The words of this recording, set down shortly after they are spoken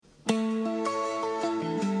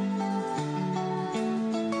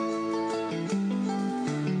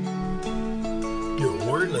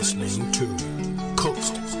listening to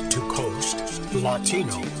Coast to Coast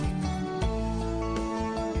Latino.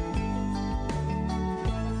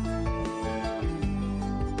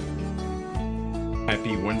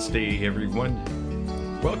 Happy Wednesday, everyone.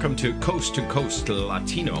 Welcome to Coast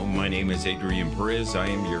Latino. My name is Adrian Perez. I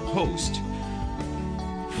am your host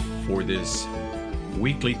for this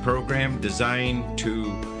weekly program designed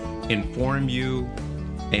to inform you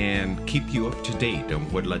and keep you up to date on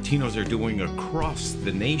what Latinos are doing across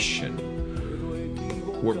the nation.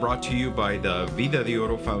 We're brought to you by the Vida de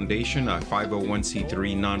Oro Foundation, a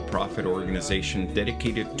 501c3 nonprofit organization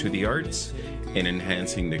dedicated to the arts and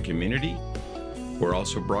enhancing the community. We're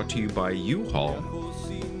also brought to you by U-Haul.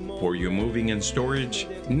 For your moving and storage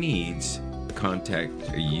needs, contact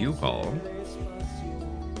U-Haul.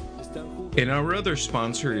 And our other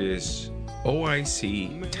sponsor is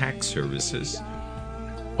OIC Tax Services.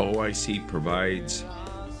 OIC provides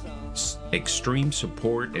extreme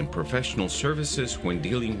support and professional services when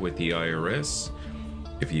dealing with the IRS.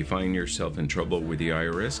 If you find yourself in trouble with the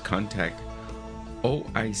IRS, contact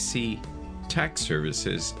OIC Tax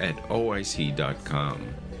Services at oic.com.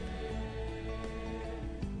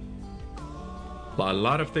 A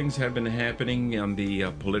lot of things have been happening on the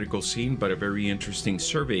political scene, but a very interesting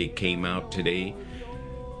survey came out today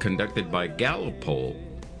conducted by Gallup poll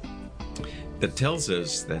that tells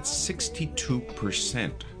us that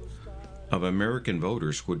 62% of American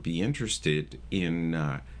voters would be interested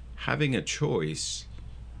in having a choice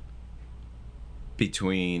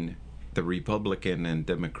between the Republican and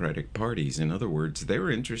Democratic parties. In other words,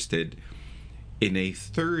 they're interested in a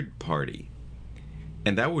third party.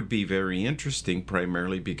 And that would be very interesting,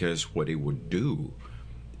 primarily because what it would do,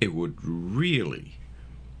 it would really,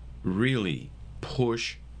 really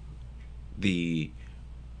push the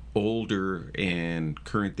older and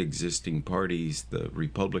current existing parties, the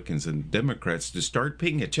Republicans and Democrats, to start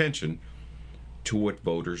paying attention to what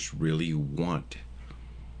voters really want.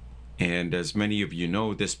 And as many of you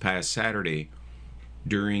know, this past Saturday,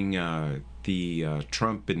 during the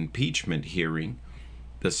Trump impeachment hearing,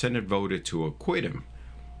 the Senate voted to acquit him.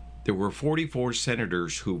 There were 44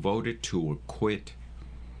 senators who voted to acquit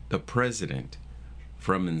the president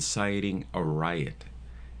from inciting a riot,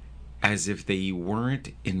 as if they weren't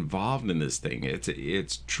involved in this thing.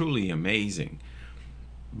 It's truly amazing.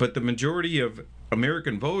 But the majority of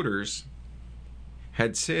American voters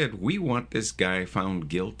had said, we want this guy found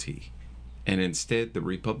guilty. And instead, the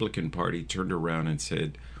Republican Party turned around and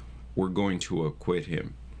said, we're going to acquit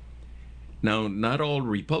him. Now, not all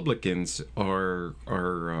Republicans are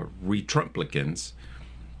re-Trumplicans.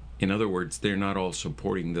 In other words, they're not all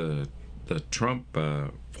supporting the Trump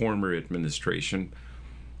former administration,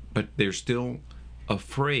 but they're still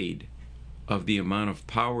afraid of the amount of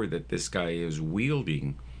power that this guy is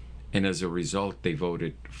wielding, and as a result, they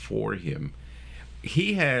voted for him.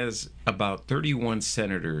 He has about 31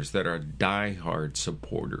 senators that are diehard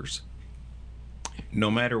supporters. No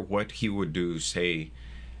matter what he would do, say,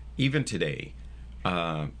 even today,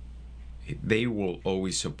 they will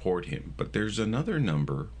always support him. But there's another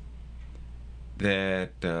number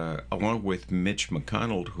that, along with Mitch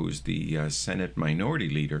McConnell, who's the Senate Minority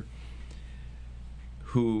Leader,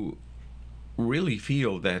 who really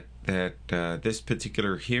feel that this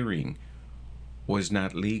particular hearing was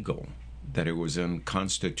not legal, that it was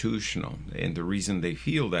unconstitutional. And the reason they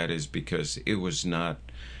feel that is because it was not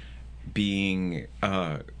being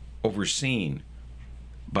overseen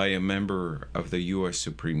by a member of the U.S.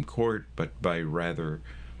 Supreme Court, but by rather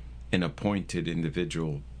an appointed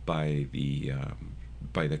individual by the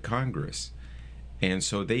Congress. And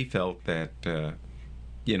so they felt that,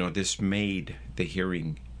 this made the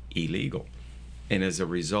hearing illegal. And as a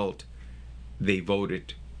result, they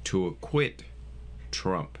voted to acquit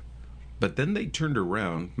Trump. But then they turned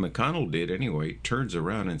around, McConnell did anyway, turns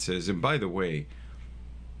around and says, and by the way,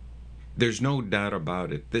 there's no doubt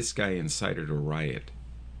about it, this guy incited a riot.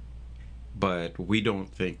 But we don't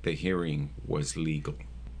think the hearing was legal.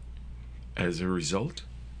 As a result,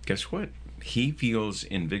 guess what? He feels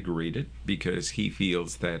invigorated because he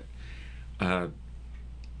feels that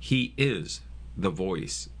he is the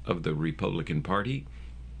voice of the Republican Party,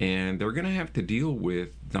 and they're going to have to deal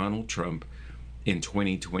with Donald Trump in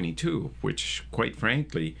 2022, which, quite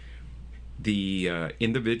frankly, the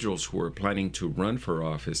individuals who are planning to run for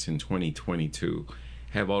office in 2022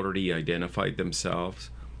 have already identified themselves.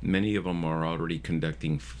 Many of them are already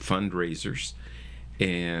conducting fundraisers,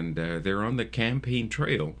 and they're on the campaign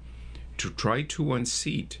trail to try to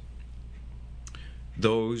unseat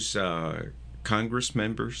those Congress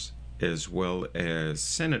members as well as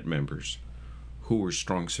Senate members who were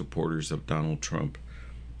strong supporters of Donald Trump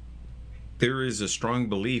there is a strong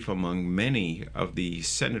belief among many of the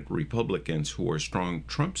Senate Republicans who are strong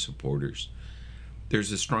Trump supporters.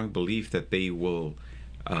 There's a strong belief that they will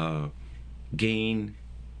gain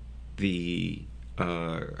the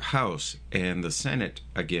House and the Senate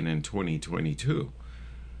again in 2022.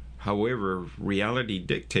 However, reality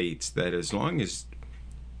dictates that as long as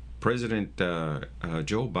President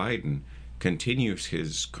Joe Biden continues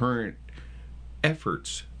his current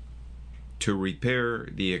efforts to repair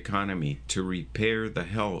the economy, to repair the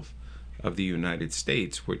health of the United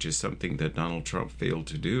States, which is something that Donald Trump failed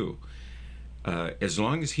to do, as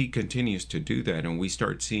long as he continues to do that and we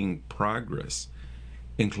start seeing progress,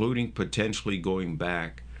 including potentially going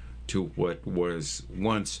back to what was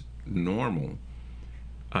once normal,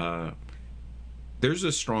 there's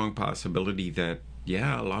a strong possibility that,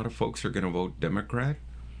 yeah, a lot of folks are going to vote Democrat,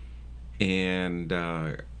 and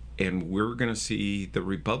we're going to see the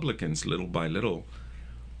Republicans little by little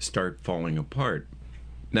start falling apart.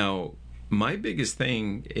 Now, my biggest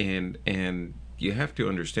thing, and you have to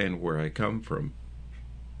understand where I come from,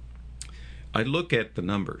 I look at the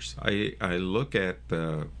numbers. I look at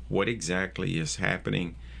what exactly is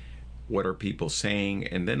happening, what are people saying,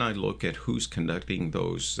 and then I look at who's conducting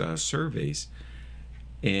those surveys,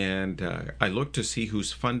 and I look to see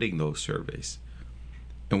who's funding those surveys.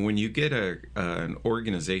 And when you get an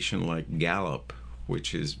organization like Gallup,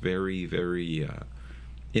 which is very, very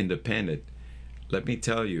independent, let me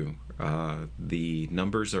tell you, the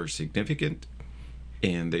numbers are significant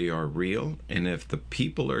and they are real. And if the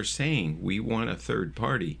people are saying we want a third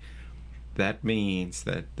party, that means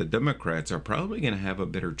that the Democrats are probably going to have a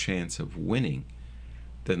better chance of winning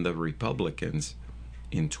than the Republicans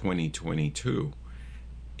in 2022.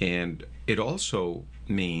 And it also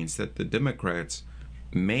means that the Democrats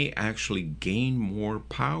may actually gain more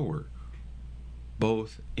power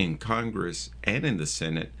both in Congress and in the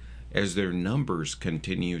Senate as their numbers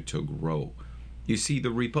continue to grow. You see,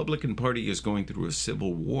 the Republican Party is going through a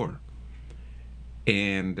civil war,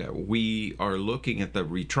 and we are looking at the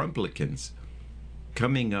Retrumplicans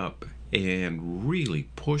coming up and really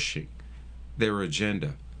pushing their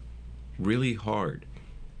agenda really hard,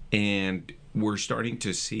 and we're starting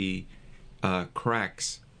to see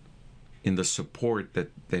cracks in the support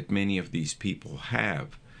that many of these people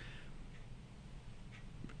have.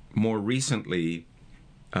 More recently,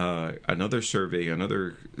 another survey,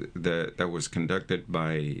 that was conducted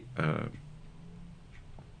by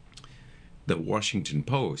the Washington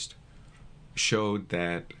Post, showed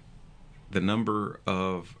that the number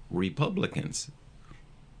of Republicans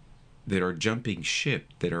that are jumping ship,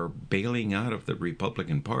 that are bailing out of the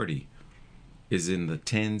Republican Party, is in the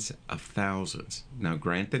tens of thousands. Now,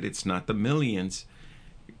 granted, it's not the millions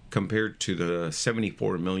compared to the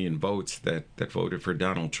 74 million votes that voted for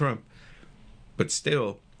Donald Trump, but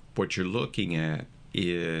still, what you're looking at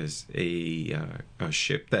is a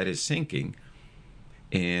ship that is sinking,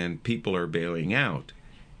 and people are bailing out.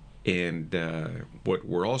 And what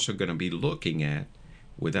we're also going to be looking at,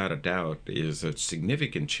 without a doubt, is a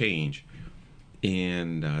significant change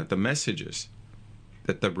in the messages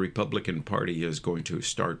that the Republican Party is going to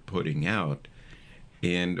start putting out.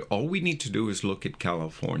 And all we need to do is look at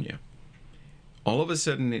California. All of a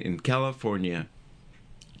sudden in California,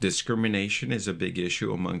 discrimination is a big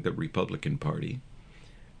issue among the Republican Party.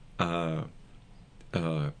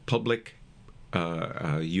 Public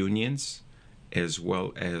unions as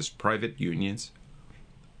well as private unions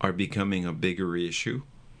are becoming a bigger issue.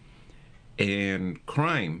 And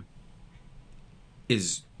crime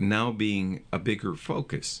is now being a bigger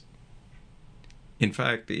focus. In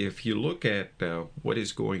fact, if you look at what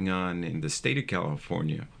is going on in the state of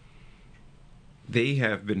California, they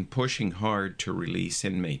have been pushing hard to release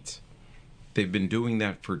inmates. They've been doing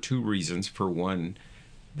that for two reasons. For one,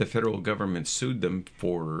 the federal government sued them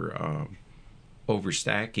for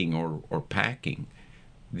overstacking or packing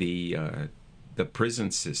the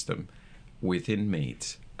prison system with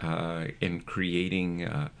inmates and creating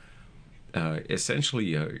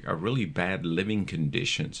essentially a really bad living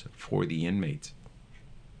conditions for the inmates.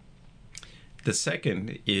 The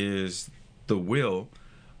second is the will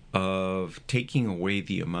of taking away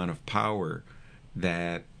the amount of power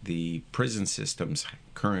that the prison systems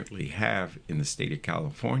currently have in the state of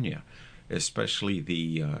California, especially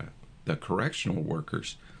the correctional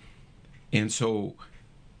workers. And so,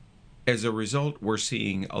 as a result, we're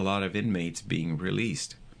seeing a lot of inmates being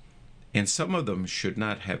released. And some of them should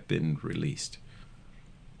not have been released.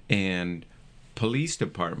 And police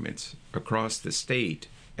departments across the state,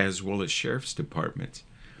 as well as sheriff's departments,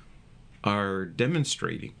 are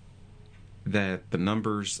demonstrating that the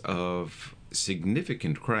numbers of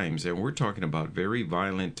significant crimes, and we're talking about very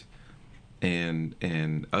violent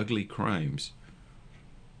and ugly crimes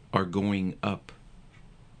are going up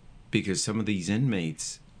because some of these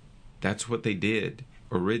inmates, that's what they did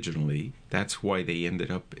originally. That's why they ended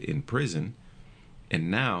up in prison. And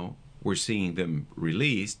now we're seeing them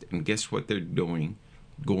released, and guess what they're doing?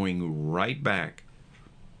 Going right back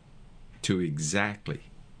to exactly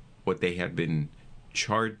what they had been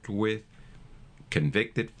charged with,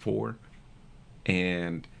 convicted for,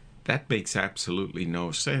 and that makes absolutely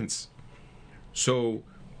no sense. So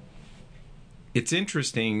it's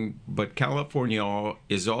interesting, but California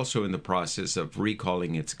is also in the process of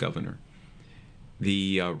recalling its governor.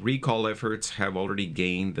 The recall efforts have already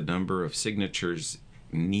gained the number of signatures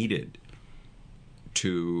needed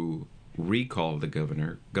to recall the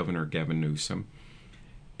governor, Governor Gavin Newsom.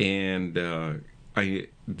 And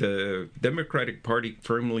the Democratic Party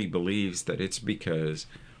firmly believes that it's because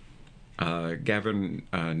Gavin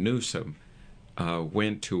Newsom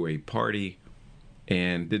went to a party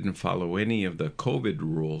and didn't follow any of the COVID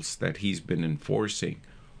rules that he's been enforcing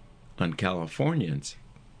on Californians.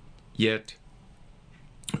 Yet,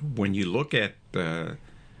 when you look at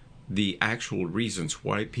the actual reasons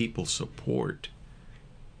why people support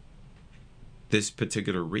this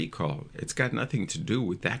particular recall, it's got nothing to do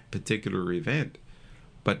with that particular event,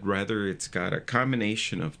 but rather it's got a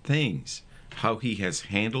combination of things. How he has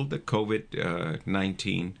handled the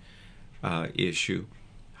COVID-19 issue,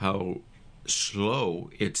 how slow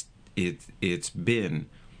it's been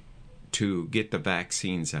to get the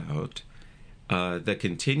vaccines out, the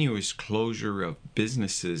continuous closure of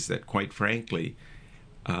businesses that, quite frankly,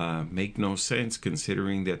 make no sense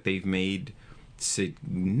considering that they've made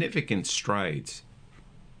significant strides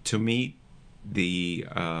to meet the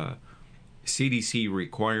CDC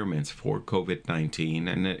requirements for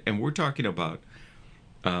COVID-19, and we're talking about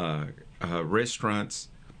restaurants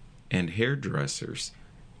and hairdressers,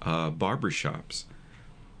 barbershops,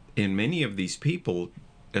 and many of these people,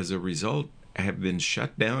 as a result, have been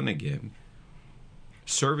shut down again.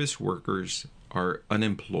 Service workers are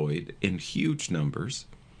unemployed in huge numbers,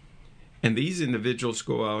 and these individuals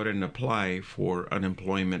go out and apply for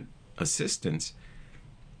unemployment assistance,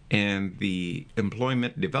 and the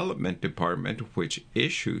Employment Development Department, which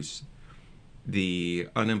issues the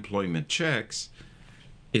unemployment checks,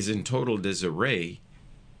 is in total disarray.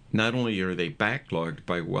 Not only are they backlogged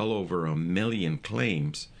by well over 1 million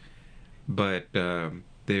claims, but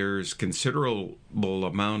there's considerable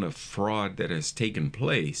amount of fraud that has taken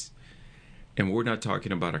place. And we're not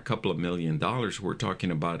talking about a couple of $1 million. We're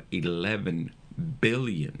talking about $11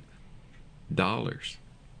 billion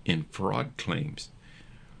in fraud claims.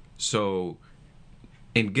 So,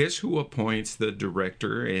 and guess who appoints the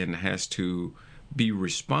director and has to be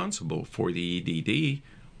responsible for the EDD?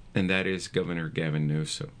 And that is Governor Gavin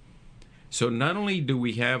Newsom. So not only do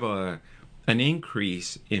we have an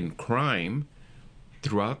increase in crime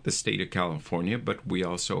throughout the state of California, but we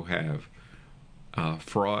also have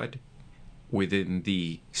fraud within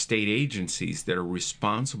the state agencies that are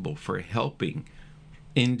responsible for helping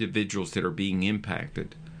individuals that are being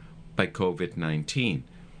impacted by COVID-19.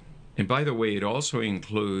 And by the way, it also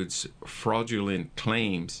includes fraudulent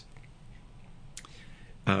claims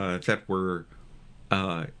that were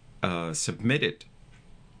submitted,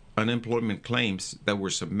 unemployment claims that were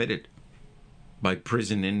submitted by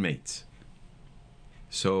prison inmates.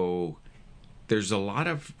 So there's a lot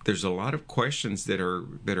of questions that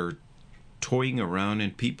are toying around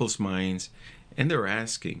in people's minds, and they're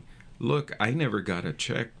asking, look, I never got a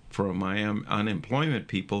check from my unemployment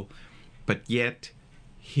people, but yet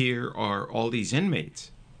here are all these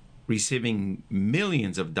inmates receiving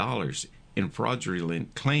millions of dollars in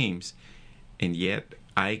fraudulent claims, and yet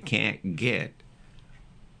I can't get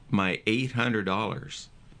my $800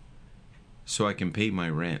 so I can pay my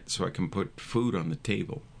rent, so I can put food on the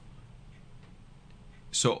table.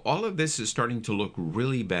 So all of this is starting to look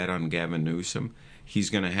really bad on Gavin Newsom. He's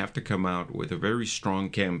going to have to come out with a very strong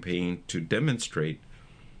campaign to demonstrate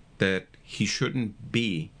that he shouldn't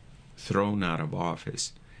be thrown out of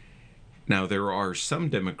office. Now, there are some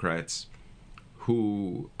Democrats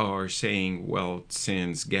who are saying, well,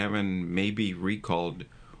 since Gavin may be recalled,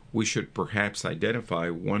 we should perhaps identify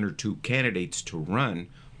 1 or 2 candidates to run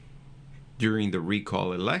during the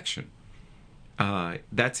recall election.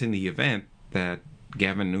 That's in the event that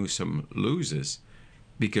Gavin Newsom loses,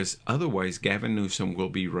 because otherwise Gavin Newsom will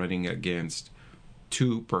be running against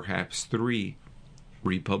 2, perhaps 3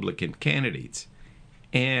 Republican candidates.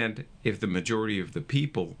 And if the majority of the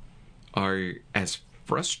people are as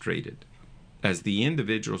frustrated as the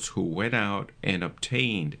individuals who went out and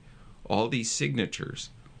obtained all these signatures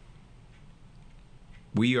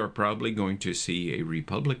we are probably going to see a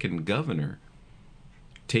Republican governor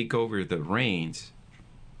take over the reins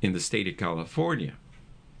in the state of California.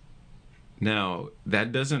 Now,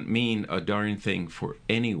 that doesn't mean a darn thing for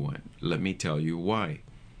anyone. Let me tell you why.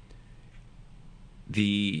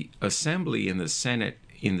 The Assembly and the Senate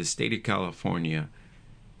in the state of California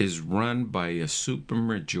is run by a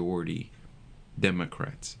supermajority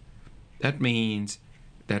Democrats. That means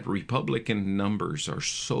that Republican numbers are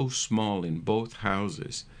so small in both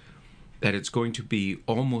houses that it's going to be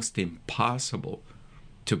almost impossible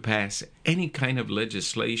to pass any kind of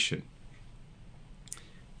legislation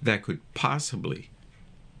that could possibly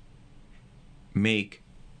make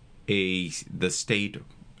the state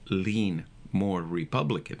lean more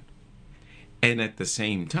Republican. And at the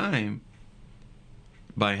same time,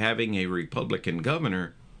 by having a Republican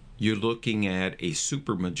governor, you're looking at a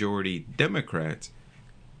supermajority Democrats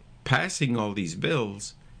passing all these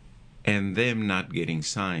bills and them not getting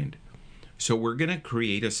signed. So we're going to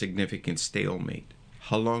create a significant stalemate.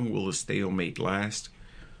 How long will the stalemate last?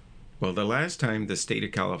 Well, the last time the state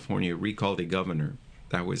of California recalled a governor,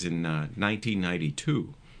 that was in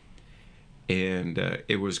 1992, and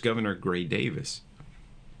it was Governor Gray Davis.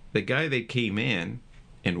 The guy that came in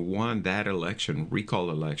and won that election, recall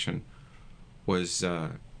election, was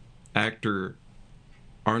actor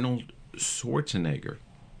Arnold Schwarzenegger.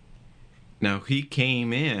 Now, he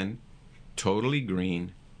came in totally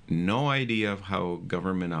green, no idea of how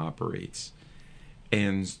government operates,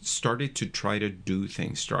 and started to try to do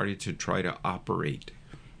things, started to try to operate,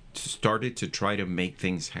 started to try to make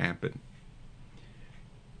things happen.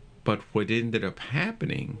 But what ended up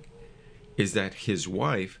happening is that his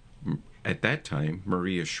wife, at that time,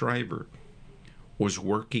 Maria Shriver, was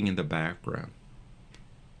working in the background.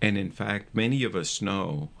 And in fact, many of us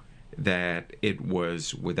know that it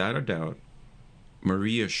was, without a doubt,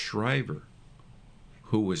 Maria Shriver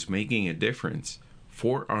who was making a difference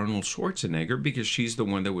for Arnold Schwarzenegger, because she's the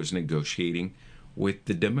one that was negotiating with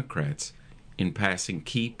the Democrats in passing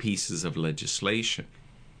key pieces of legislation.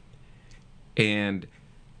 And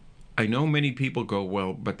I know many people go,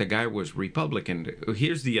 well, but the guy was Republican.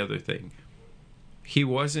 Here's the other thing. He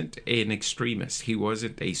wasn't an extremist. He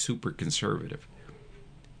wasn't a super conservative.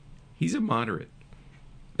 He's a moderate.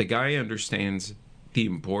 The guy understands the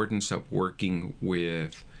importance of working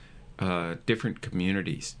with different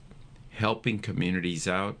communities, helping communities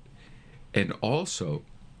out, and also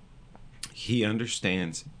he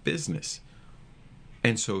understands business.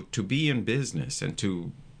 And so to be in business and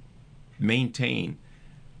to maintain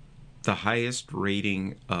the highest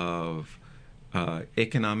rating of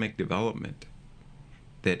economic development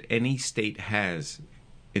that any state has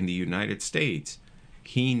in the United States,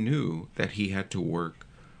 he knew that he had to work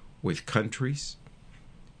with countries,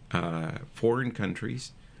 foreign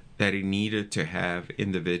countries, that he needed to have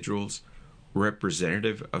individuals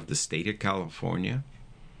representative of the state of California.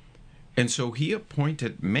 And so he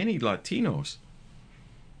appointed many Latinos.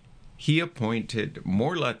 He appointed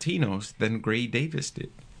more Latinos than Gray Davis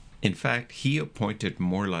did. In fact, he appointed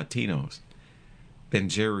more Latinos than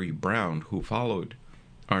Jerry Brown, who followed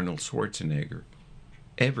Arnold Schwarzenegger,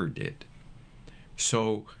 ever did.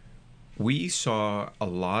 So we saw a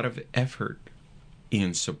lot of effort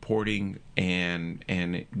in supporting and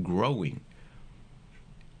growing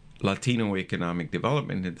Latino economic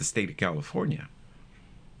development in the state of California.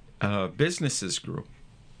 Businesses grew.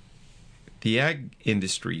 The ag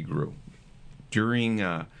industry grew. During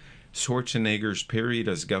Schwarzenegger's period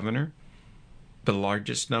as governor, the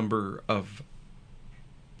largest number of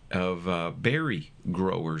berry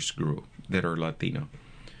growers grew that are Latino.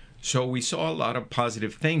 So we saw a lot of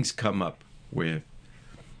positive things come up with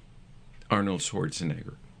Arnold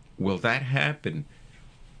Schwarzenegger. Will that happen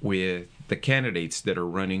with the candidates that are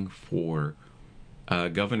running for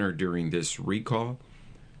governor during this recall?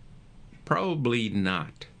 Probably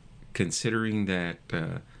not, considering that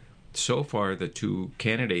so far the two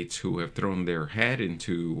candidates who have thrown their hat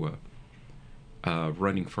into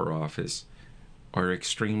running for office are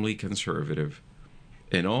extremely conservative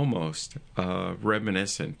and almost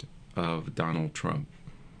reminiscent of Donald Trump.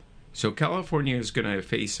 So California is going to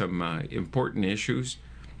face some important issues.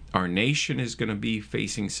 Our nation is going to be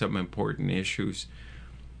facing some important issues.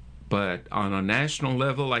 But on a national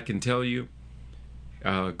level, I can tell you,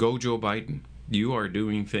 go Joe Biden. You are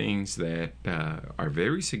doing things that are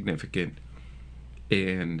very significant,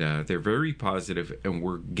 and they're very positive, and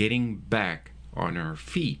we're getting back on our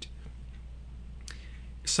feet.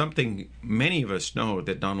 Something many of us know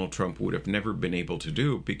that Donald Trump would have never been able to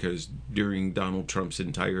do, because during Donald Trump's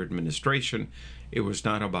entire administration, it was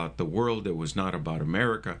not about the world, it was not about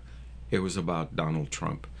America, it was about Donald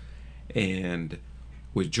Trump. And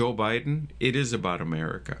With Joe Biden, it is about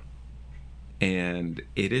America. And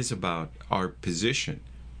it is about our position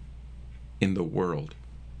in the world.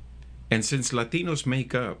 And since Latinos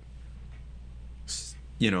make up,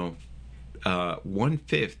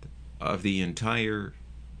 1/5 of the entire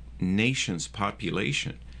nation's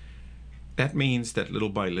population, that means that little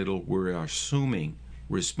by little we're assuming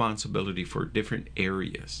responsibility for different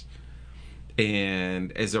areas.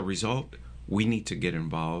 And as a result, we need to get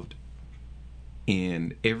involved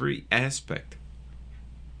in every aspect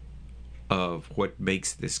of what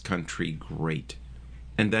makes this country great.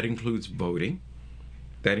 And that includes voting.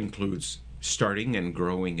 That includes starting and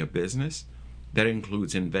growing a business. That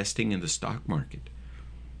includes investing in the stock market.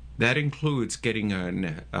 That includes getting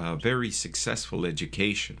a very successful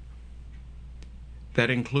education. That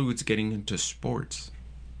includes getting into sports,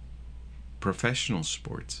 professional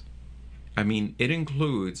sports. I mean, it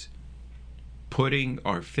includes putting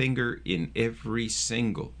our finger in every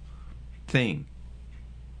single thing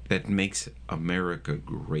that makes America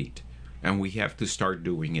great. And we have to start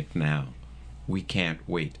doing it now. We can't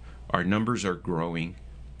wait. Our numbers are growing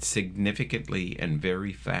significantly and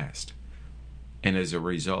very fast. And as a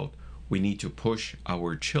result, we need to push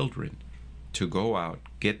our children to go out,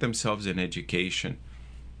 get themselves an education,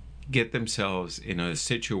 get themselves in a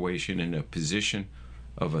situation, in a position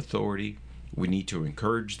of authority. We need to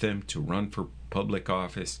encourage them to run for public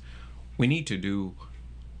office. We need to do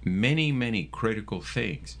many, many critical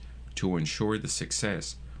things to ensure the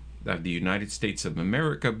success of the United States of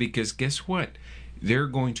America, because guess what? They're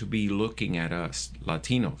going to be looking at us,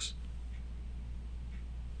 Latinos,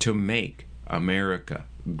 to make America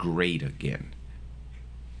great again.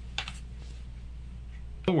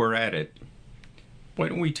 While we're at it, why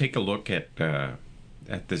don't we take a look at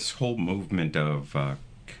this whole movement of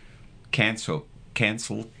cancel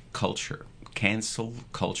culture. Cancel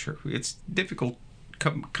culture. It's a difficult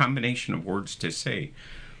combination of words to say,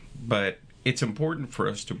 but it's important for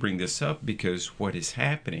us to bring this up because what is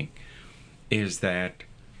happening is that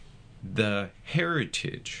the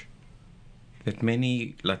heritage that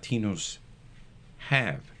many Latinos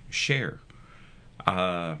share,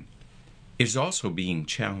 is also being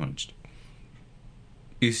challenged.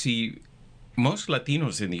 You see, most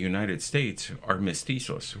Latinos in the United States are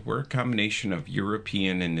mestizos. We're a combination of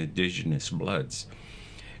European and indigenous bloods.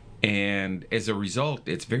 And as a result,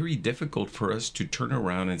 it's very difficult for us to turn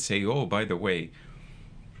around and say, oh, by the way,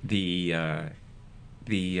 the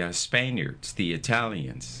Spaniards, the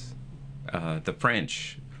Italians, the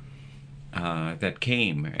French that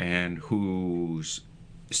came and whose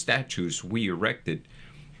statues we erected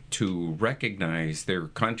to recognize their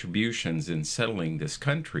contributions in settling this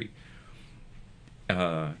country,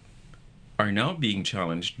 are now being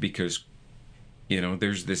challenged because,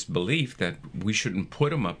 there's this belief that we shouldn't put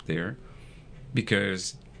them up there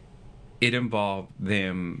because it involved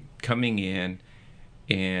them coming in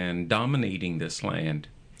and dominating this land.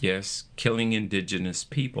 Yes, killing indigenous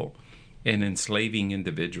people and enslaving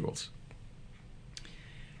individuals.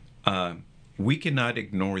 We cannot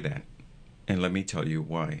ignore that. And let me tell you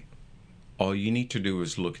why. All you need to do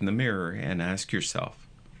is look in the mirror and ask yourself,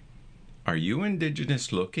 are you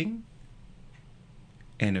indigenous looking?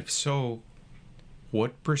 And if so,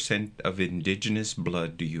 what percent of indigenous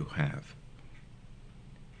blood do you have?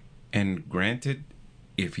 And granted,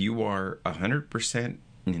 if you are 100%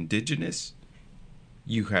 indigenous,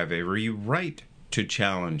 you have every right to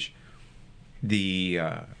challenge the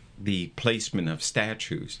placement of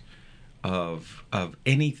statues of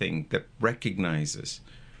anything that recognizes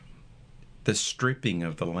the stripping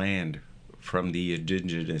of the land from the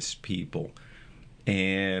indigenous people.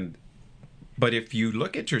 But if you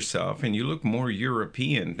look at yourself and you look more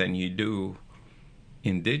European than you do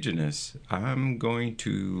indigenous, I'm going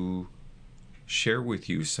to share with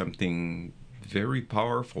you something very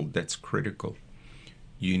powerful that's critical.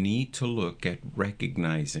 You need to look at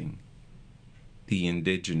recognizing the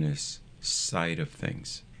indigenous side of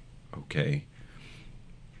things, okay?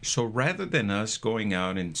 So rather than us going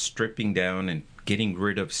out and stripping down and getting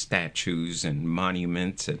rid of statues and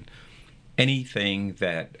monuments and anything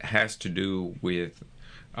that has to do with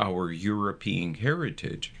our European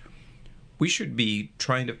heritage, we should be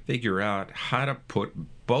trying to figure out how to put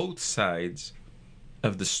both sides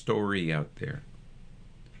of the story out there.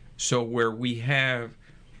 So where we have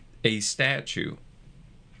a statue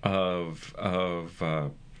of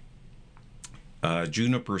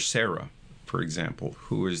Juniper Serra, for example,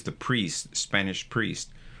 who is the priest, Spanish priest,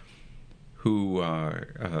 who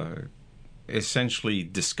essentially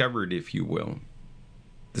discovered, if you will,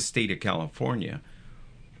 the state of California,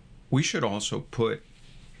 we should also put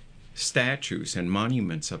statues and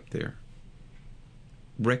monuments up there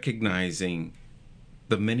recognizing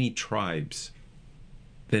the many tribes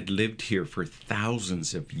that lived here for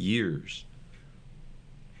thousands of years,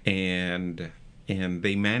 and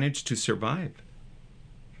they managed to survive.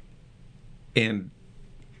 And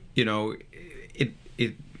you know,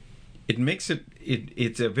 it makes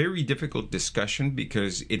it's a very difficult discussion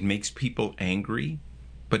because it makes people angry,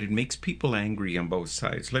 but it makes people angry on both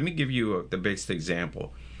sides. Let me give you the best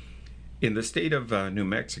example. In the state of New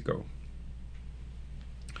Mexico,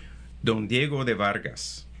 Don Diego de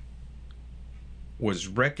Vargas was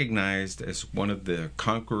recognized as one of the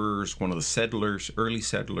conquerors, one of the settlers, early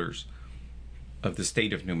settlers of the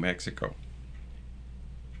state of New Mexico.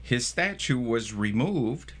 His statue was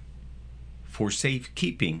removed for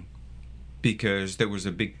safekeeping because there was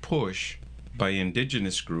a big push by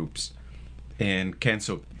indigenous groups and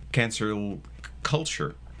cancel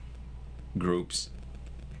culture groups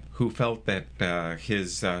who felt that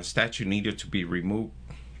his statue needed to be removed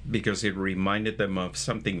because it reminded them of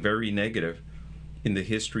something very negative in the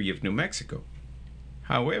history of New Mexico.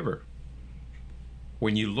 However,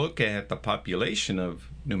 when you look at the population of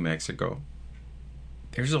New Mexico,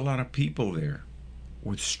 there's a lot of people there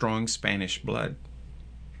with strong Spanish blood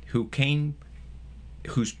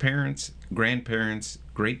whose parents, grandparents,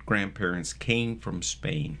 great-grandparents came from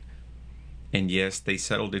Spain. And yes, they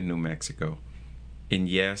settled in New Mexico. And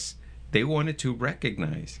yes, they wanted to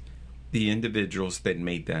recognize the individuals that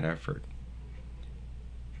made that effort.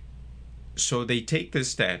 So they take this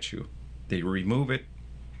statue, they remove it,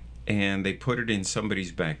 and they put it in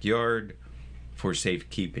somebody's backyard for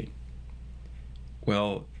safekeeping.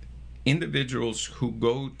 Well, individuals who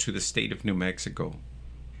go to the state of New Mexico,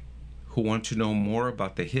 who want to know more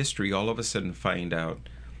about the history, all of a sudden find out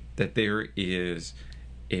that there is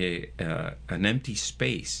an empty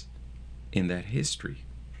space in that history.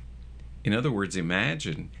 In other words,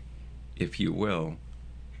 imagine, if you will,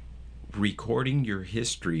 recording your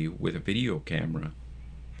history with a video camera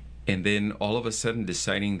and then all of a sudden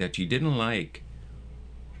deciding that you didn't like,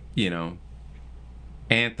 Aunt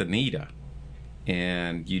Anita,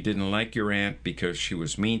 and you didn't like your aunt because she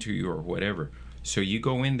was mean to you or whatever. So you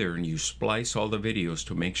go in there and you splice all the videos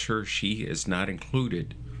to make sure she is not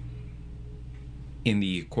included in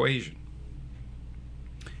the equation.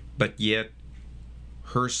 But yet,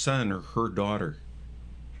 her son or her daughter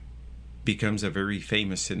becomes a very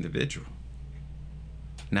famous individual.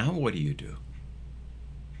 Now what do?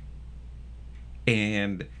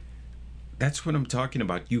 And that's what I'm talking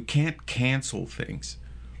about. You can't cancel things.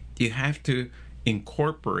 You have to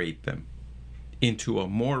incorporate them into a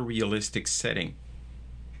more realistic setting.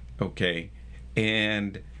 Okay?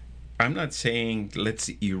 And I'm not saying let's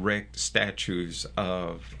erect statues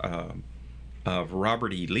of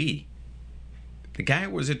Robert E. Lee. The guy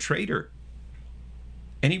was a traitor.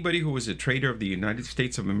 Anybody who was a traitor of the United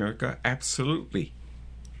States of America, absolutely.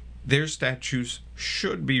 Their statues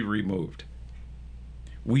should be removed.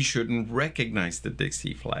 We shouldn't recognize the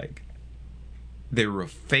Dixie flag. They're a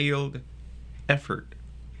failed effort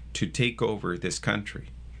to take over this country.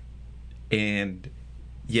 And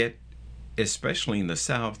yet, especially in the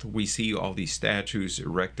South, we see all these statues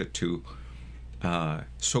erected to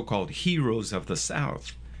so-called heroes of the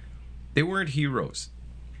South. They weren't heroes.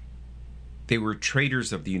 They were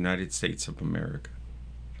traitors of the United States of America.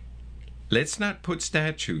 Let's not put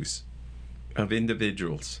statues of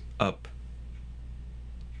individuals up.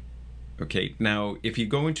 Okay, now, if you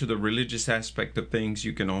go into the religious aspect of things,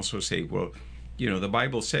 you can also say, well, the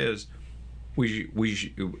Bible says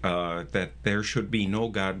that there should be no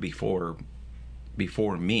God before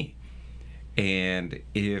me. And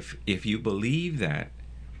if you believe that,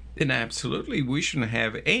 then absolutely we shouldn't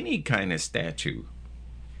have any kind of statue,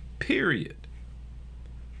 period.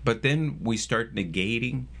 But then we start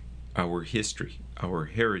negating our history, our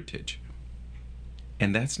heritage.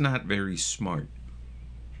 And that's not very smart,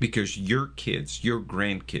 because your kids, your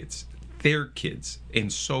grandkids, their kids,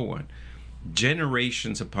 and so on,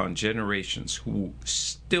 generations upon generations who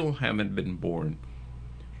still haven't been born,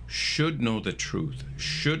 should know the truth,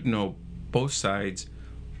 should know both sides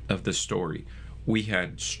of the story. We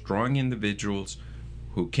had strong individuals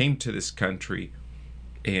who came to this country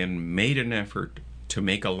and made an effort to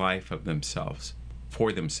make a life of themselves,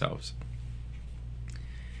 for themselves.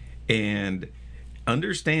 And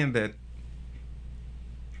understand that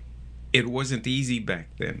it wasn't easy back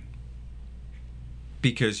then,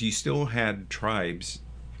 because you still had tribes,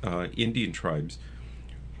 Indian tribes,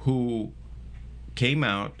 who came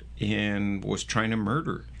out and was trying to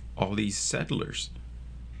murder all these settlers.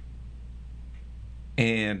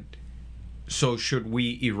 And so should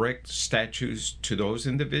we erect statues to those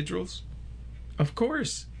individuals? Of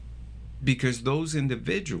course. because those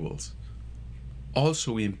individuals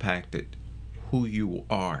also impacted who you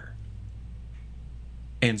are.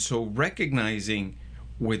 And so recognizing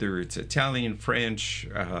whether it's Italian, French,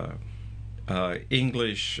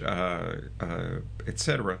 English,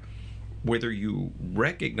 etc., whether you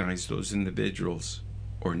recognize those individuals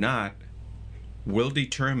or not will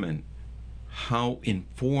determine how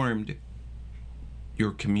informed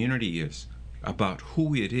your community is about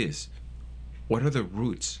who it is. What are the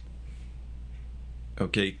roots?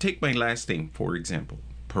 Okay, take my last name, for example,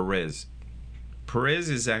 Perez. Perez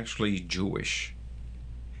is actually Jewish.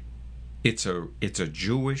 It's a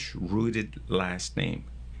Jewish rooted last name.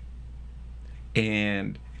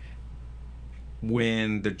 And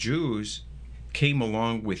when the Jews came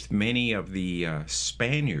along with many of the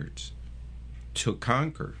Spaniards to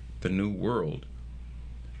conquer the New World,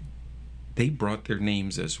 they brought their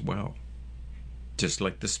names as well, just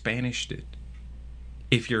like the Spanish did.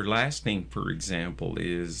 If your last name, for example,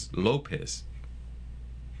 is Lopez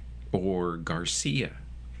or Garcia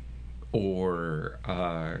or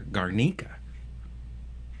Garnica,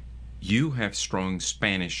 you have strong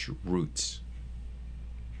Spanish roots.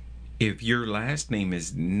 If your last name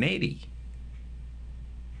is Neri,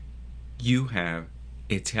 you have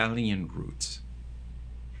Italian roots.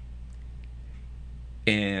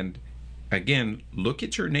 And again, look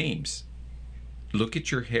at your names. Look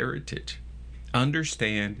at your heritage.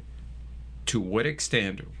 Understand to what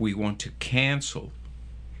extent we want to cancel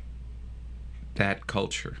that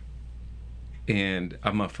culture. And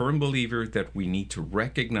I'm a firm believer that we need to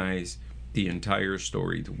recognize the entire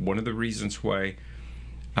story. One of the reasons why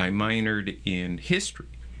I minored in history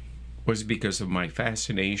was because of my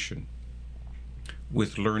fascination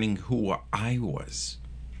with learning who I was.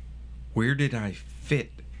 Where did I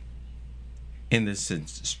fit in this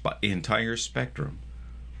entire spectrum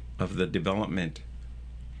of the development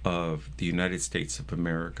of the United States of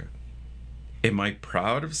America? Am I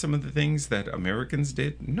proud of some of the things that Americans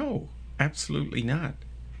did? No, absolutely not.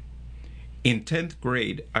 In 10th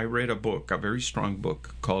grade, I read a book, a very strong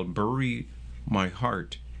book, called Bury My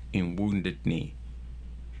Heart in Wounded Knee.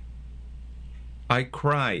 I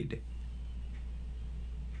cried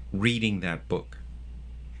reading that book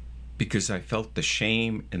because I felt the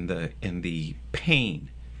shame and the pain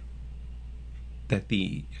that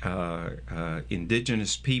the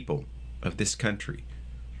indigenous people of this country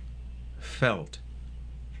felt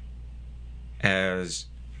as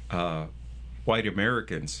white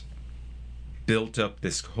Americans built up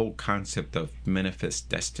this whole concept of manifest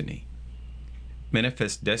destiny.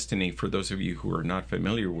 Manifest destiny, for those of you who are not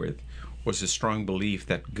familiar with, was a strong belief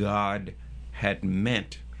that God had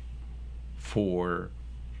meant for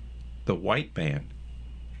the white man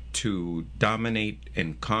to dominate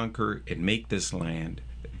and conquer and make this land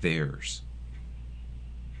theirs.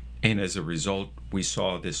 And as a result, we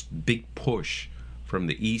saw this big push from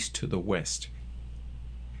the east to the west.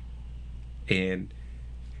 And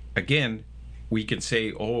again, we can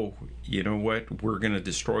say, oh, you know what, we're going to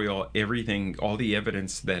destroy everything, all the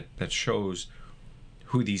evidence that shows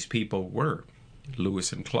who these people were,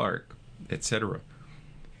 Lewis and Clark, etc.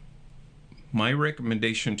 My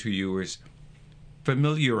recommendation to you is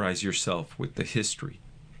familiarize yourself with the history.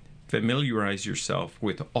 Familiarize yourself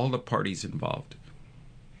with all the parties involved.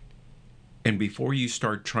 And before you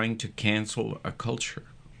start trying to cancel a culture,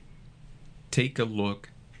 take a look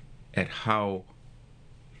at how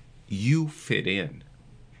you fit in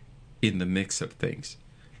the mix of things.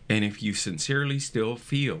 And if you sincerely still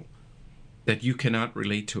feel that you cannot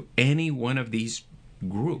relate to any one of these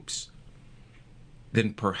groups,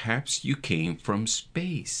 then perhaps you came from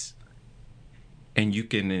space. And you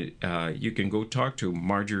can go talk to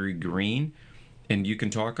Marjorie Green, and you can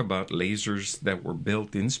talk about lasers that were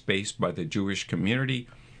built in space by the Jewish community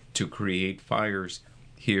to create fires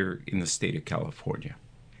here in the state of California.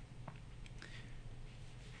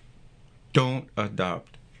 Don't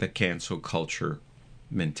adopt the cancel culture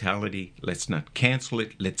mentality. Let's not cancel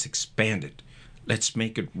it. Let's expand it. Let's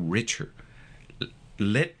make it richer.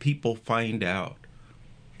 Let people find out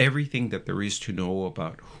everything that there is to know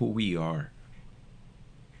about who we are,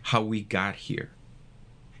 how we got here.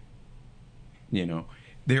 You know,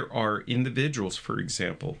 there are individuals, for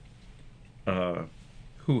example,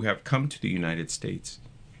 who have come to the United States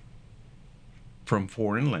from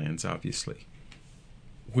foreign lands, obviously,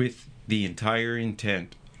 with the entire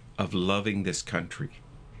intent of loving this country.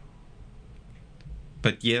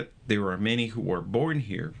 But yet there are many who are born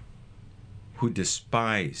here who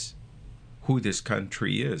despise who this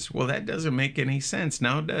country is. Well, that doesn't make any sense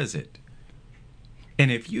now, does it?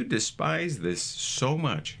 And if you despise this so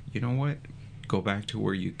much, you know what? Go back to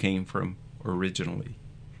where you came from originally.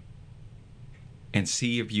 and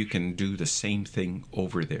see if you can do the same thing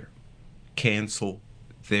over there. Cancel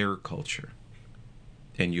their culture.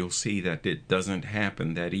 And you'll see that it doesn't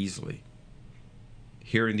happen that easily.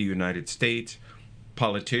 Here in the United States,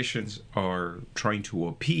 politicians are trying to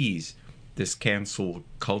appease this cancel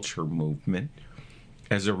culture movement.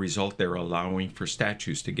 As a result, they're allowing for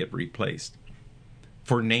statues to get replaced,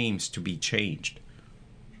 for names to be changed.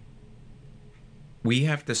 We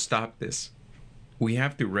have to stop this. We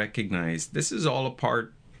have to recognize this is all a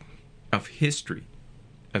part of history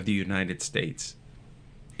of the United States.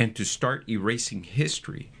 And to start erasing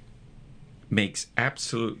history makes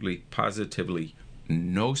absolutely, positively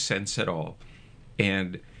no sense at all.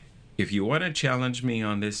 And if you want to challenge me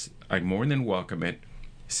on this, I more than welcome it.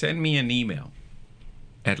 Send me an email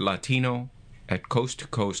at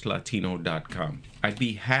latino@coasttocoastlatino.com. I'd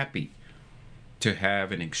be happy to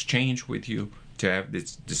have an exchange with you, to have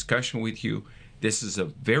this discussion with you. This is a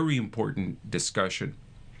very important discussion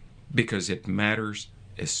because it matters,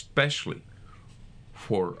 especially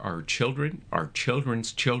for our children, our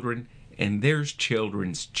children's children, and their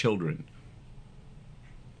children's children.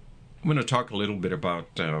 I'm going to talk a little bit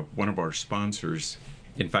about one of our sponsors.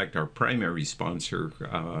 In fact, our primary sponsor,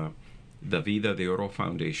 the Vida de Oro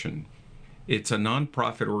Foundation. It's a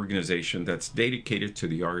nonprofit organization that's dedicated to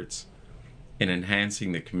the arts and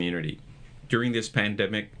enhancing the community. During this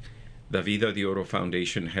pandemic, the Vida de Oro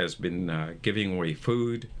Foundation has been giving away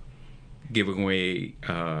food, giving away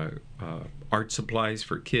art supplies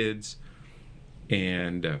for kids,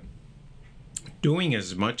 and doing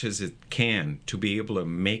as much as it can to be able to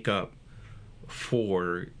make up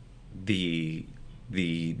for the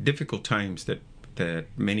difficult times that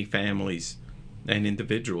many families and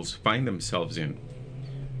individuals find themselves in.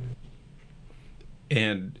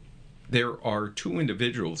 And there are two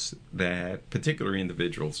individuals, particular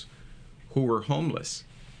individuals, who were homeless,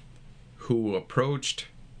 who approached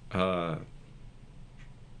the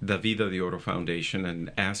Vida de Oro Foundation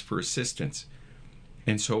and asked for assistance.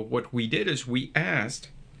 And so what we did is we asked,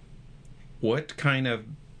 what kind of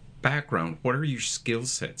background, what are your skill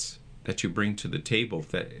sets that you bring to the table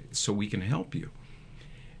so we can help you?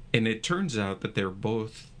 And it turns out that they're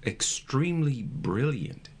both extremely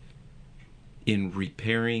brilliant in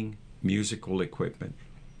repairing musical equipment.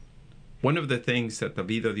 One of the things that the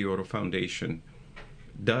Vida de Oro Foundation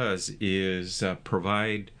does is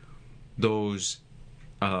provide those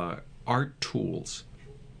art tools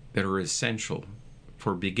that are essential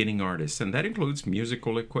for beginning artists, and that includes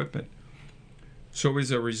musical equipment. So as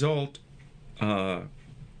a result,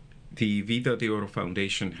 the Vida de Oro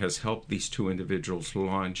Foundation has helped these two individuals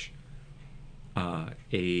launch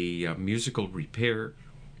a musical repair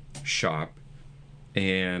shop,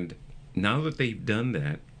 and now that they've done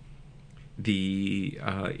that, the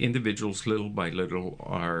individuals little by little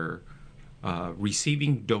are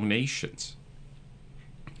receiving donations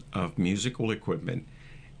of musical equipment,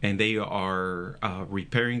 and they are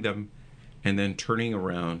repairing them and then turning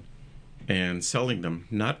around and selling them,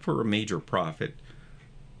 not for a major profit,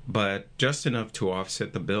 but just enough to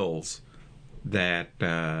offset the bills that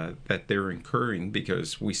they're incurring,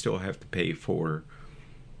 because we still have to pay for,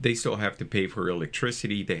 they still have to pay for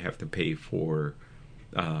electricity, they have to pay for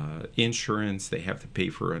insurance, they have to pay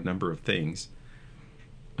for a number of things.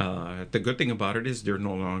 The good thing about it is they're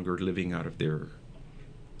no longer living out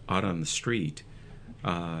on the street.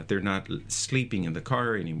 They're not sleeping in the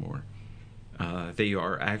car anymore. They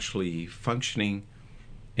are actually functioning,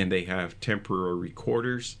 and they have temporary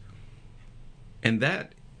quarters. And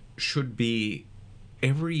that should be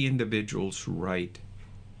every individual's right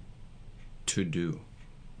to do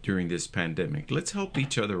during this pandemic. Let's help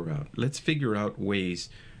each other out. Let's figure out ways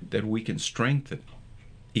that we can strengthen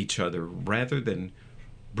each other rather than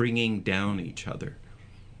bringing down each other.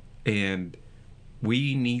 And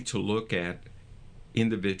we need to look at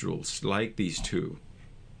individuals like these two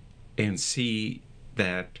and see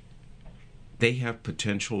that they have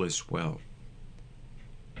potential as well.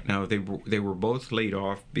 Now, they were both laid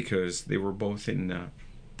off because they were both in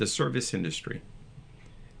the service industry.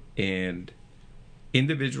 And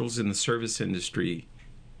individuals in the service industry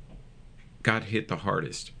got hit the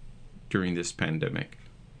hardest during this pandemic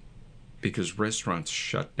because restaurants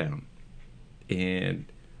shut down. And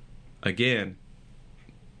again,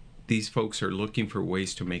 these folks are looking for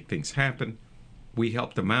ways to make things happen. We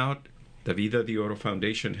helped them out. The Vida de Oro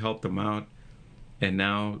Foundation helped them out. And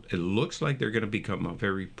now it looks like they're going to become a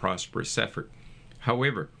very prosperous effort.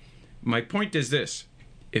 However, my point is this.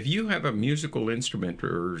 If you have a musical instrument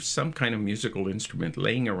or some kind of musical instrument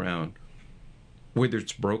laying around, whether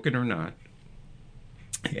it's broken or not,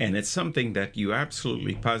 and it's something that you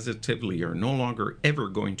absolutely positively are no longer ever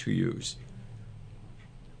going to use,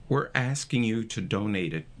 we're asking you to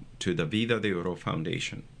donate it to the Vida de Oro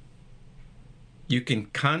Foundation. You can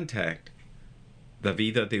contact the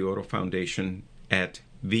Vida de Oro Foundation at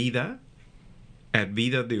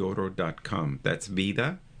vida@vidadeoro.com. That's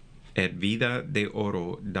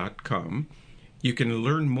vida@vidadeoro.com. You can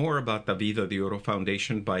learn more about the Vida de Oro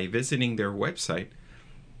Foundation by visiting their website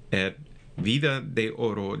at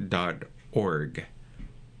vidadeoro.org.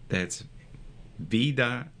 That's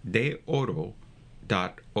vidadeoro.org.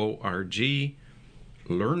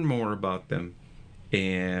 Learn more about them.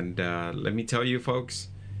 And let me tell you, folks,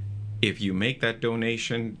 if you make that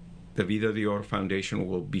donation, the Vida de Oro Foundation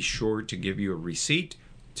will be sure to give you a receipt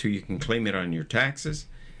so you can claim it on your taxes.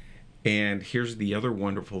 And here's the other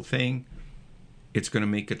wonderful thing. It's going to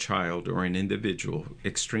make a child or an individual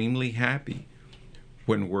extremely happy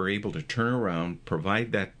when we're able to turn around,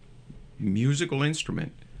 provide that musical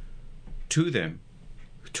instrument to them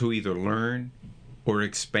to either learn or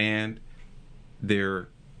expand their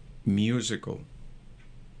musical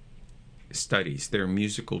studies, their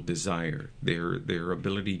musical desire, their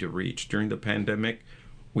ability to reach. During the pandemic,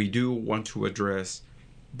 we do want to address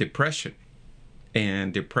depression.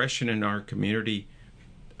 And depression in our community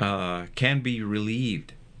can be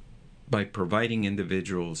relieved by providing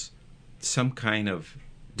individuals some kind of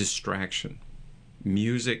distraction.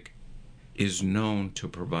 Music is known to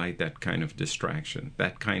provide that kind of distraction,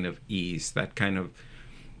 that kind of ease, that kind of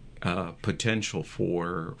potential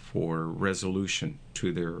for resolution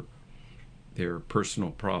to their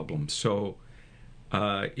personal problems. So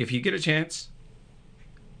if you get a chance,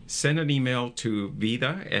 send an email to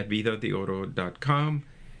vida@vidadeoro.com.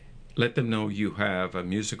 Let them know you have a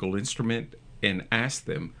musical instrument and ask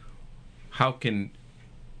them, how can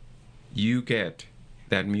you get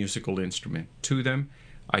that musical instrument to them?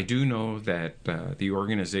 I do know that the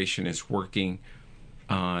organization is working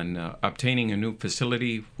on obtaining a new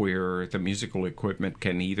facility where the musical equipment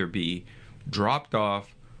can either be dropped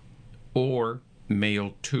off or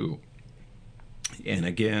mailed to. And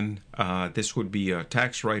again, this would be a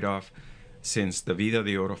tax write-off since the Vida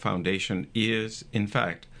de Oro Foundation is, in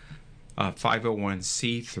fact, a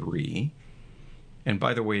 501c3. And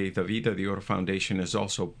by the way, the Vida de Oro Foundation is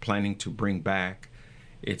also planning to bring back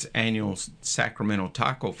its annual Sacramento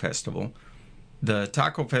Taco Festival. The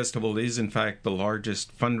Taco Festival is, in fact, the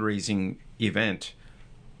largest fundraising event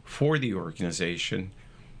for the organization.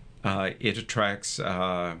 It attracts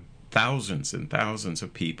thousands and thousands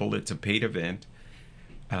of people. It's a paid event.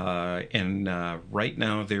 And right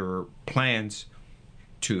now there are plans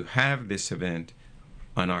to have this event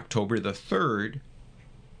on October the 3rd.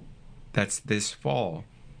 That's this fall.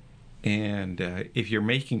 And if you're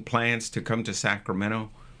making plans to come to Sacramento,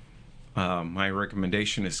 my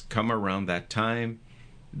recommendation is come around that time.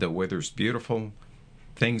 The weather's beautiful.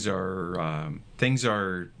 Things are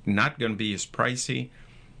not going to be as pricey,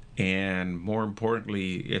 and more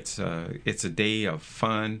importantly, it's a day of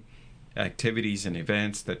fun, activities and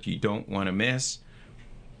events that you don't want to miss.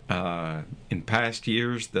 In past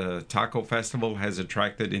years, the Taco Festival has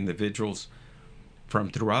attracted individuals from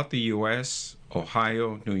throughout the U.S.,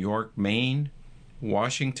 Ohio, New York, Maine,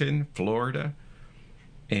 Washington, Florida,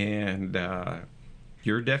 and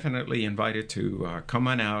you're definitely invited to come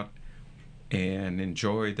on out and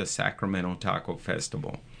enjoy the Sacramento Taco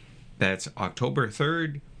Festival. That's October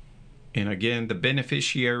 3rd, and again, the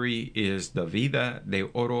beneficiary is the Vida de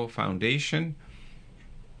Oro Foundation,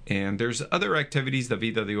 and there's other activities the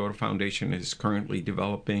Vida de Oro Foundation is currently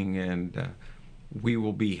developing, and we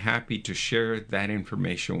will be happy to share that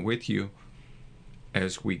information with you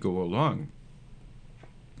as we go along.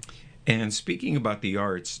 And speaking about the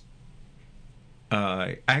arts,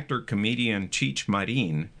 actor-comedian Cheech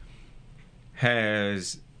Marin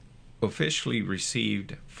has officially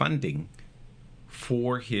received funding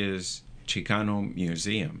for his Chicano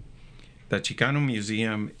Museum. The Chicano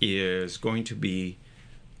Museum is going to be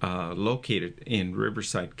located in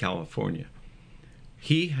Riverside, California.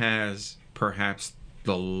 He has perhaps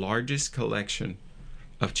the largest collection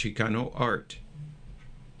of Chicano art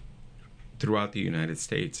throughout the United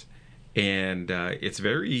States. And it's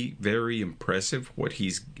very, very impressive what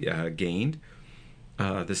he's gained.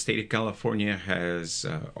 The state of California has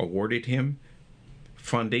awarded him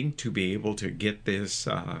funding to be able to get this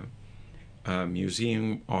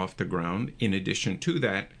museum off the ground. In addition to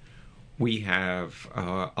that, we have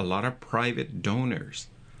a lot of private donors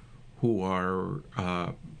who are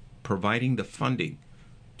providing the funding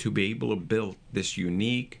to be able to build this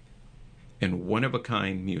unique and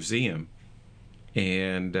one-of-a-kind museum.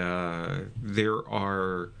 And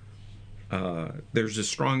there's a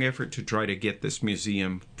strong effort to try to get this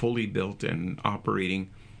museum fully built and operating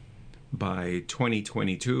by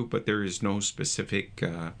 2022, but there is no specific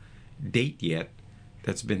date yet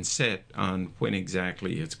that's been set on when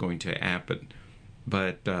exactly it's going to happen.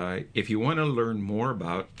 But if you want to learn more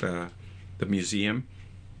about the museum,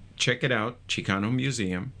 check it out, Chicano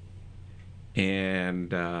Museum and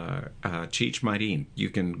Cheech Marin. You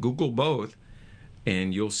can Google both,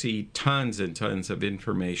 and you'll see tons and tons of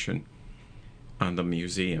information on the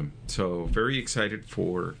museum. So very excited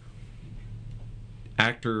for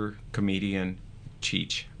actor, comedian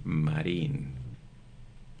Cheech Marin.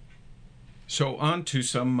 So on to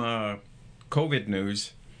some COVID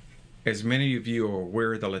news. As many of you are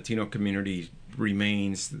aware, the Latino community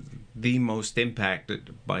remains the most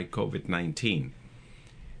impacted by COVID-19.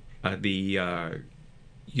 The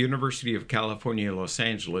University of California, Los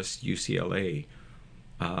Angeles, UCLA,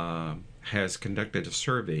 has conducted a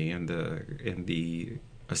survey, and the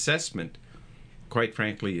assessment, quite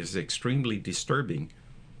frankly, is extremely disturbing.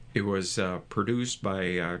 It was produced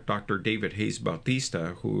by Dr. David Hayes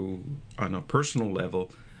Bautista, who, on a personal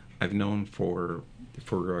level, I've known for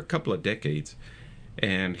a couple of decades,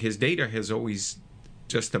 and his data has always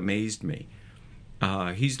just amazed me.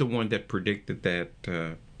 He's the one that predicted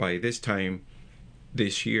that by this time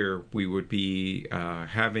this year we would be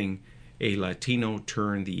having a Latino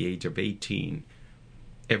turn the age of 18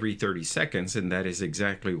 every 30 seconds, and that is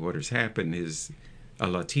exactly what has happened. Is a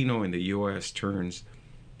Latino in the U.S. turns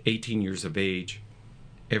 18 years of age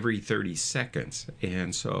every 30 seconds,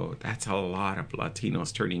 and so that's a lot of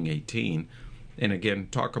Latinos turning 18. And again,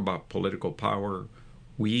 talk about political power.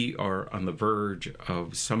 We are on the verge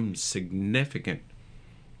of some significant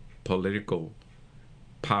political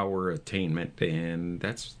power attainment, and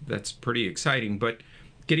that's pretty exciting. But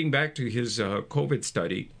getting back to his COVID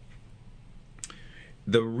study,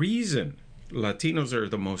 the reason Latinos are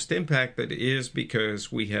the most impacted is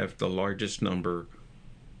because we have the largest number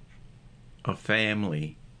of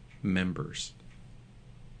family members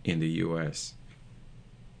in the U.S.,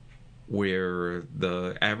 where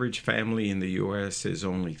the average family in the U.S. is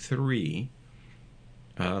only 3.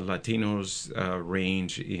 Latinos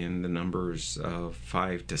range in the numbers of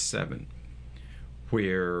 5 to 7,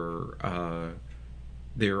 where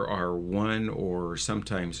there are 1 or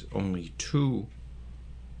sometimes only 2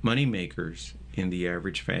 moneymakers in the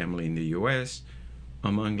average family in the U.S.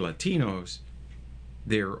 Among Latinos,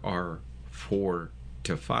 there are 4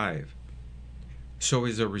 to 5. So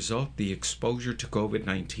as a result, the exposure to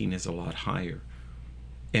COVID-19 is a lot higher.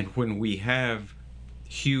 And when we have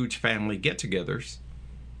huge family get-togethers,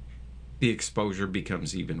 the exposure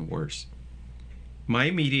becomes even worse. My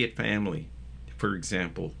immediate family, for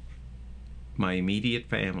example, right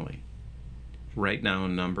now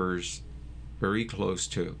numbers very close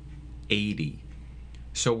to 80.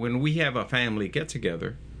 So when we have a family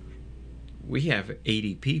get-together, we have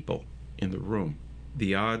 80 people in the room.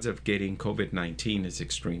 The odds of getting COVID-19 is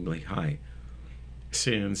extremely high.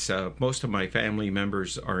 Since most of my family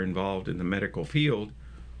members are involved in the medical field,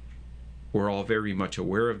 we're all very much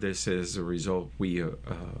aware of this. As a result, we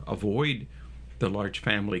avoid the large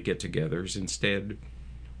family get-togethers. Instead,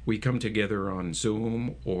 we come together on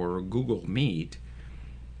Zoom or Google Meet.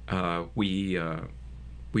 We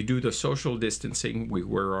do the social distancing. We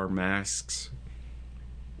wear our masks.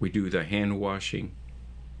 We do the hand washing.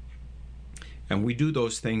 And we do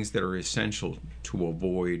those things that are essential to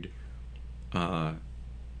avoid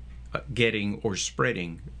getting or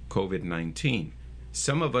spreading COVID-19.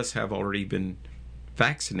 Some of us have already been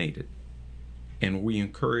vaccinated, and we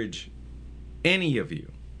encourage any of you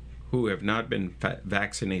who have not been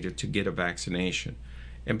vaccinated to get a vaccination.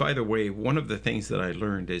 And by the way, one of the things that I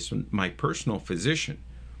learned is my personal physician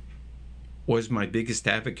was my biggest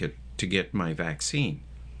advocate to get my vaccine.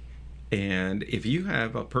 And if you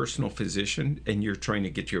have a personal physician and you're trying to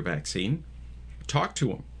get your vaccine, talk to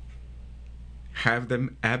them. Have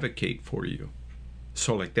them advocate for you.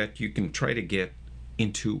 So like that, you can try to get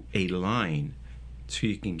into a line so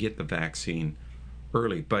you can get the vaccine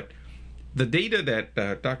early. But the data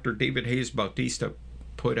that Dr. David Hayes Bautista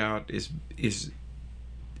put out is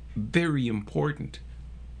very important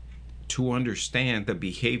to understand the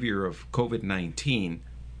behavior of COVID-19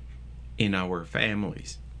 in our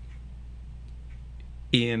families.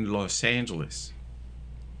 In Los Angeles,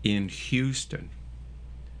 in Houston,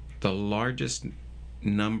 the largest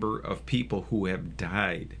number of people who have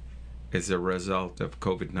died as a result of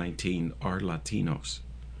COVID-19 are Latinos.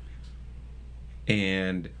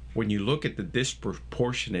 And when you look at the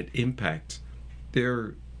disproportionate impacts,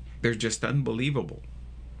 they're just unbelievable.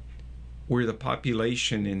 Where the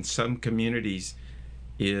population in some communities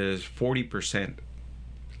is 40%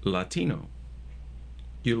 Latino,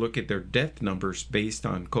 You look at their death numbers based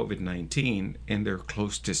on COVID-19, and they're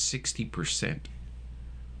close to 60%.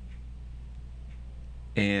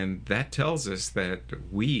 And that tells us that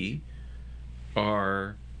we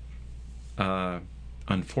are,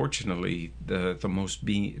 unfortunately, the most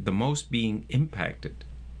being impacted.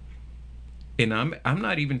 And I'm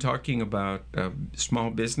not even talking about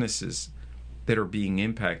small businesses that are being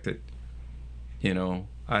impacted. You know,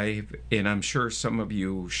 and I'm sure some of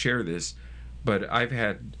you share this, but I've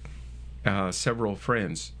had several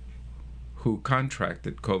friends who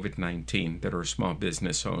contracted COVID-19 that are small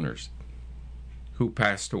business owners who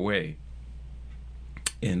passed away.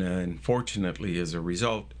 And unfortunately, as a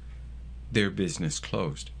result, their business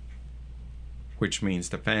closed, which means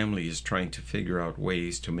the family is trying to figure out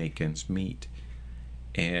ways to make ends meet.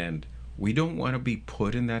 And we don't want to be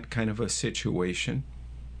put in that kind of a situation.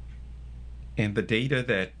 And the data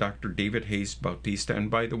that Dr. David Hayes Bautista,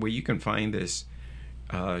 and by the way, you can find this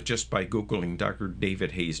just by Googling Dr.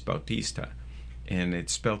 David Hayes Bautista, and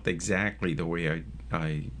it's spelled exactly the way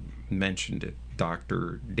I mentioned it,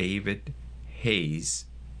 Dr. David Hayes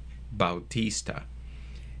Bautista.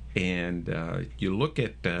 And you look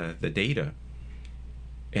at the data,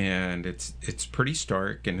 and it's pretty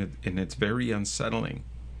stark, and it's very unsettling.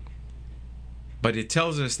 But it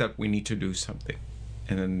tells us that we need to do something.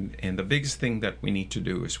 And the biggest thing that we need to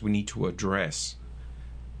do is we need to address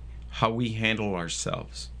how we handle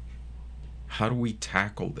ourselves. How do we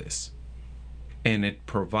tackle this? And it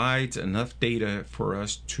provides enough data for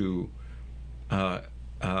us to come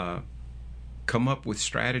up with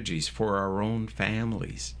strategies for our own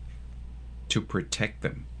families to protect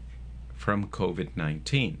them from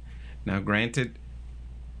COVID-19. Now, granted,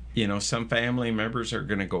 you know, some family members are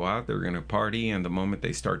going to go out, they're going to party, and the moment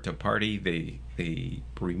they start to party, they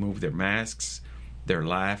remove their masks, they're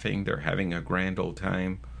laughing, they're having a grand old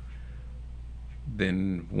time.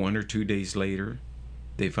 Then 1 or 2 days later,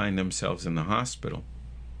 they find themselves in the hospital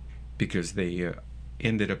because they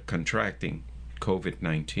ended up contracting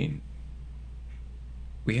COVID-19.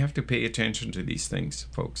 We have to pay attention to these things,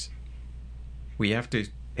 folks. We have to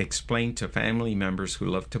explain to family members who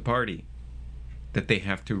love to party that they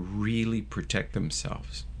have to really protect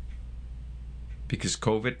themselves, because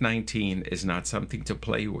COVID-19 is not something to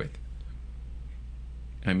play with.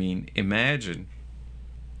 I mean, imagine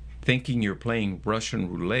thinking you're playing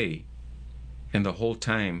Russian roulette, and the whole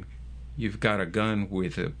time you've got a gun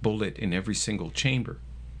with a bullet in every single chamber.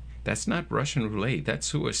 That's not Russian roulette, that's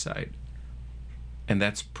suicide. And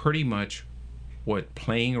that's pretty much what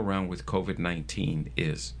playing around with COVID-19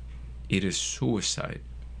 is. It is suicide.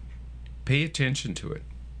 Pay attention to it.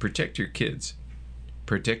 Protect your kids.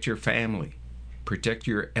 Protect your family. Protect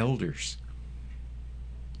your elders.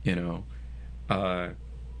 You know,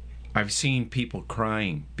 I've seen people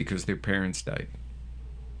crying because their parents died.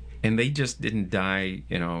 And they just didn't die,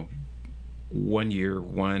 you know, 1 year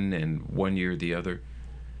one and 1 year the other.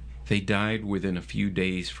 They died within a few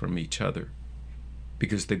days from each other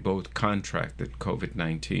because they both contracted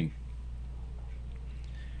COVID-19.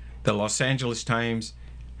 The Los Angeles Times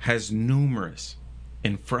has numerous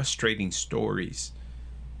and frustrating stories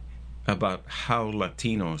about how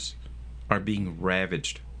Latinos are being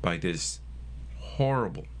ravaged by this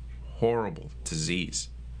horrible, horrible disease.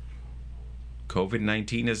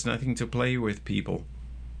 COVID-19 is nothing to play with, people.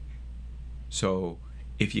 So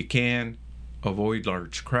if you can, avoid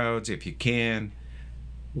large crowds. If you can,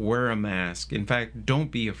 wear a mask. In fact, don't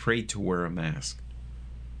be afraid to wear a mask.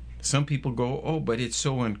 Some people go, oh, but it's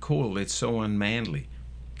so uncool, it's so unmanly.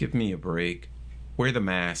 Give me a break. Wear the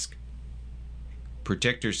mask.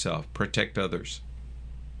 Protect yourself. Protect others.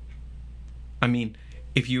 I mean,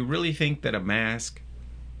 if you really think that a mask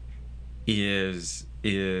is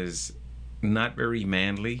not very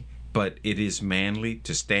manly, but it is manly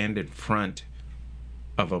to stand in front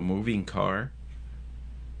of a moving car,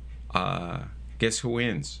 guess who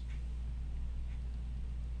wins?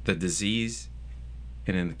 The disease,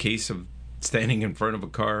 and in the case of standing in front of a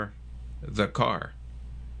car, the car.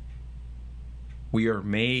 We are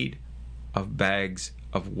made of bags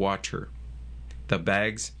of water. The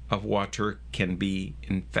bags of water can be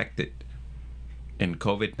infected, and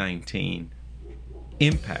COVID-19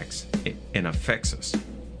 impacts and affects us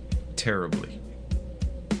terribly.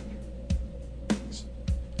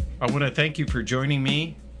 I want to thank you for joining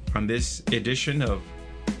me on this edition of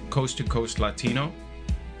Coast to Coast Latino.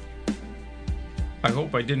 I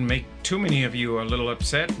hope I didn't make too many of you a little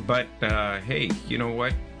upset, but hey, you know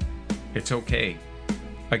what? It's okay.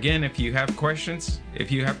 Again, if you have questions,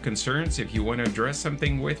 if you have concerns, if you want to address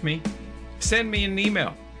something with me, send me an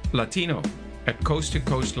email,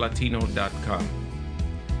 latino@coasttocoastlatino.com.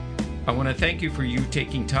 I want to thank you for you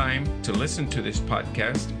taking time to listen to this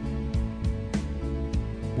podcast.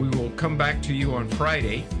 We will come back to you on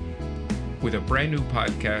Friday with a brand new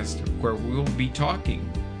podcast where we will be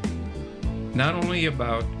talking not only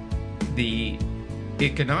about the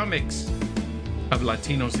economics of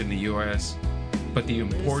Latinos in the U.S., but the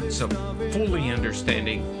importance of fully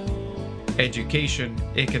understanding education,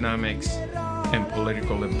 economics, and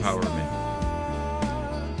political empowerment.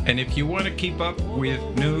 And if you want to keep up with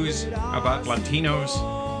news about Latinos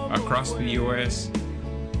across the U.S.,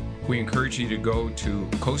 we encourage you to go to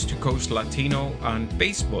Coast Latino on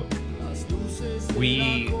Facebook.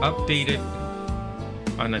 We update it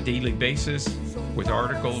on a daily basis with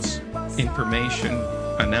articles, information,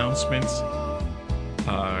 announcements.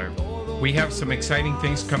 We have some exciting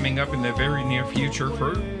things coming up in the very near future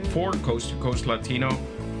for Coast Latino.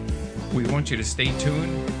 We want you to stay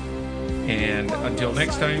tuned. And until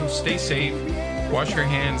next time, stay safe, wash your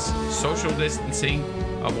hands, social distancing,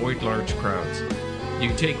 avoid large crowds.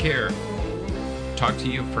 You take care. Talk to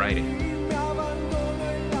you Friday.